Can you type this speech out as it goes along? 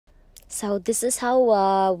So this is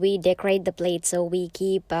how we decorate the plate. So we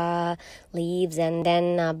keep leaves and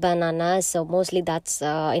then bananas. So mostly that's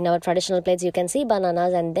in our traditional plates you can see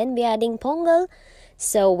bananas, and then we are adding pongal.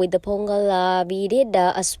 So with the pongal we did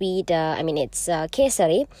a sweet, it's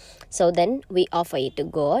kesari. So then we offer it to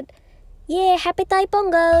God. Yeah, happy Thai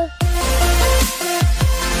Pongal!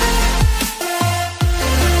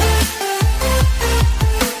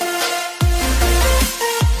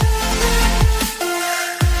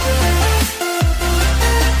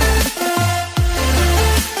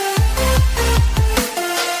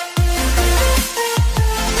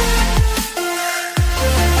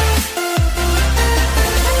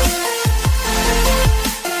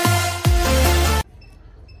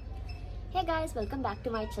 Hey guys, welcome back to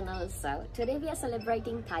my channel. So today we are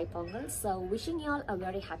celebrating Thai Pongal. So wishing you all a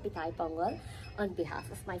very happy Thai Pongal on behalf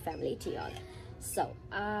of my family to you all. So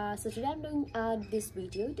today I'm doing this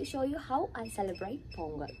video to show you how I celebrate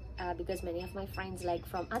Pongal, because many of my friends like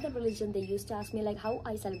from other religion, they used to ask me like how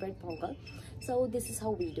I celebrate Pongal. So this is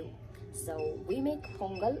how we do. So we make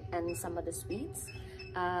Pongal and some other sweets,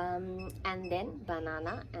 and then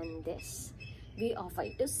banana and this we offer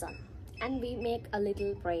it to sun. And we make a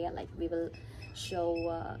little prayer, like we will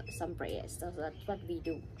show some prayers. So that's what we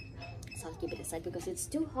do. So I'll keep it aside because it's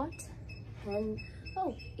too hot. And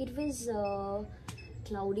oh, it was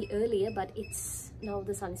cloudy earlier, but it's now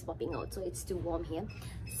the sun is popping out, so it's too warm here.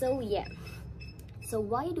 So yeah, so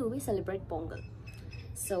why do we celebrate Pongal?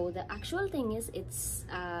 So the actual thing is it's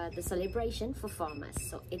the celebration for farmers.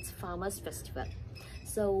 So it's farmers festival.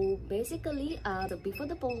 So basically before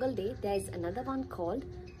the Pongal day, there is another one called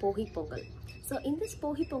Pohi Pongal. So in this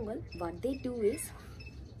Pohi Pongal, what they do is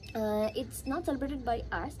it's not celebrated by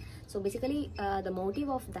us. So basically the motive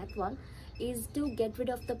of that one is to get rid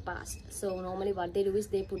of the past. So normally what they do is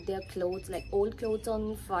they put their clothes, like old clothes,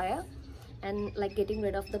 on fire, and like getting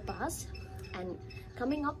rid of the past and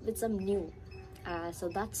coming up with some new. So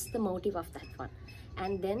that's the motive of that one.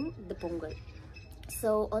 And then the Pongal.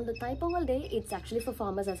 So on the Thai Pongal day, it's actually for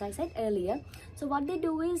farmers, as I said earlier. So what they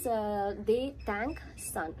do is they thank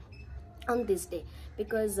sun on this day,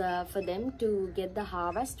 because for them to get the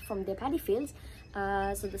harvest from their paddy fields,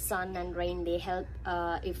 so the sun and rain, they help,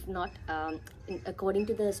 if not according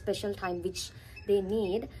to the special time which they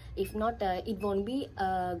need, if not it won't be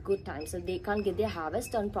a good time, so they can't get their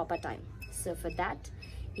harvest on proper time. So for that,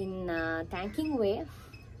 in thanking way,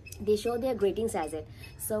 they show their greetings as it.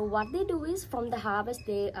 So what they do is from the harvest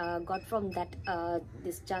they got from that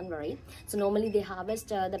this January. So normally they harvest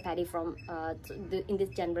the paddy from in this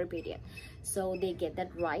January period. So they get that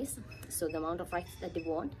rice, so the amount of rice that they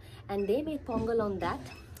want, and they make Pongal on that,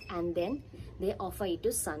 and then they offer it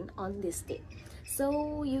to sun on this day.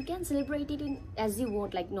 So you can celebrate it in as you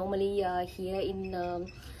want. Like normally here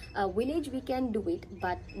in village we can do it,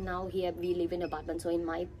 but now here we live in apartment. So in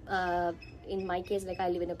my case, like I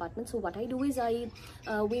live in apartment, so what I do is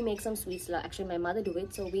we make some sweets. Actually my mother do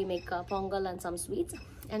it. So we make Pongal and some sweets,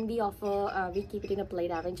 and we offer we keep it in a plate,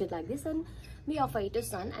 arrange it like this, and we offer it to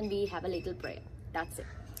sun, and we have a little prayer. That's it.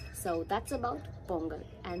 So that's about Pongal.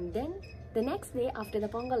 And then the next day after the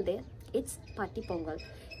Pongal day, it's Patti Pongal.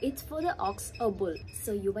 It's for the ox or bull.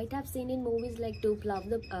 So you might have seen in movies like to plow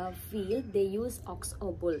the field, they use ox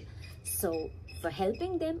or bull. So for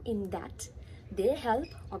helping them in that, they help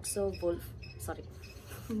ox or bull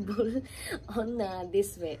on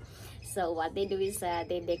this way. So what they do is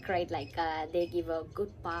they decorate, like they give a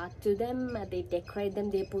good path to them, they decorate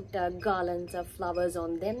them, they put garlands of flowers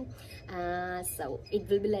on them, so it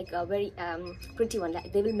will be like a very pretty one.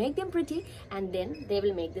 Like they will make them pretty, and then they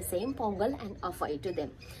will make the same Pongal and offer it to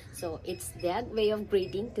them. So it's their way of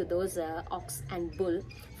greeting to those ox and bull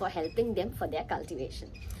for helping them for their cultivation.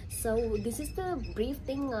 So this is the brief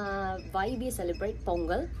thing why we celebrate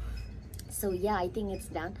Pongal. So yeah, I think it's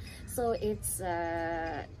done. So it's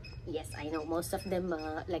yes, I know most of them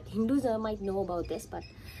like Hindus might know about this, but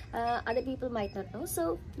other people might not know.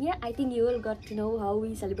 So yeah, I think you all got to know how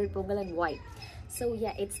we celebrate Pongal and why. So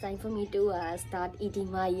yeah, it's time for me to start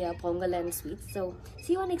eating my Pongal and sweets. So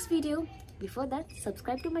see you on next video. Before that,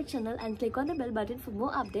 subscribe to my channel and click on the bell button for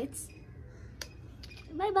more updates.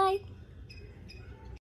 Bye bye.